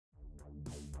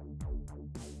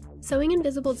Sewing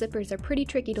invisible zippers are pretty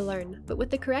tricky to learn, but with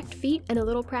the correct feet and a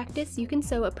little practice, you can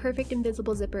sew a perfect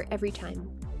invisible zipper every time.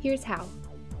 Here's how.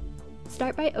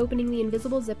 Start by opening the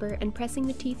invisible zipper and pressing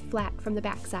the teeth flat from the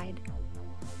back side.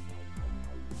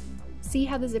 See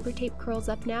how the zipper tape curls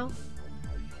up now?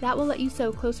 That will let you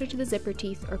sew closer to the zipper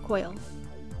teeth or coil.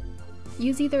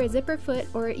 Use either a zipper foot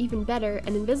or, even better,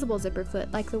 an invisible zipper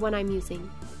foot like the one I'm using.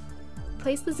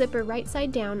 Place the zipper right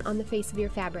side down on the face of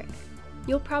your fabric.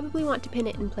 You'll probably want to pin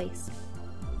it in place.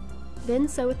 Then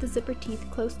sew with the zipper teeth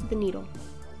close to the needle.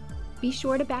 Be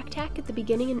sure to back tack at the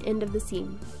beginning and end of the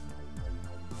seam.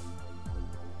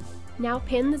 Now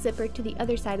pin the zipper to the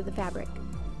other side of the fabric.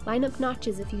 Line up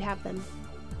notches if you have them.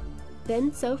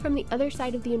 Then sew from the other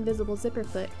side of the invisible zipper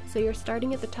foot so you're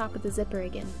starting at the top of the zipper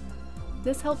again.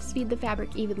 This helps feed the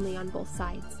fabric evenly on both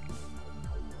sides.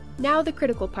 Now the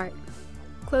critical part.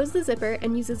 Close the zipper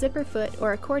and use a zipper foot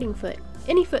or a cording foot,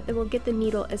 any foot that will get the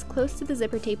needle as close to the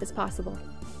zipper tape as possible.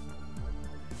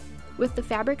 With the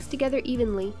fabrics together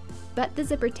evenly, butt the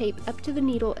zipper tape up to the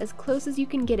needle as close as you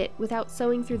can get it without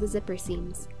sewing through the zipper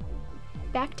seams.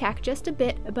 Back tack just a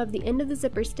bit above the end of the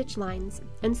zipper stitch lines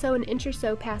and sew an inch or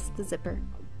so past the zipper.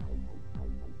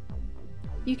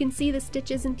 You can see the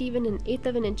stitch isn't even 1/8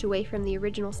 of an inch away from the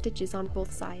original stitches on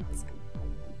both sides.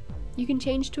 You can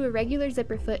change to a regular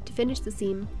zipper foot to finish the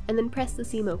seam and then press the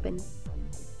seam open.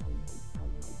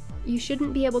 You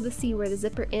shouldn't be able to see where the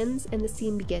zipper ends and the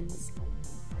seam begins.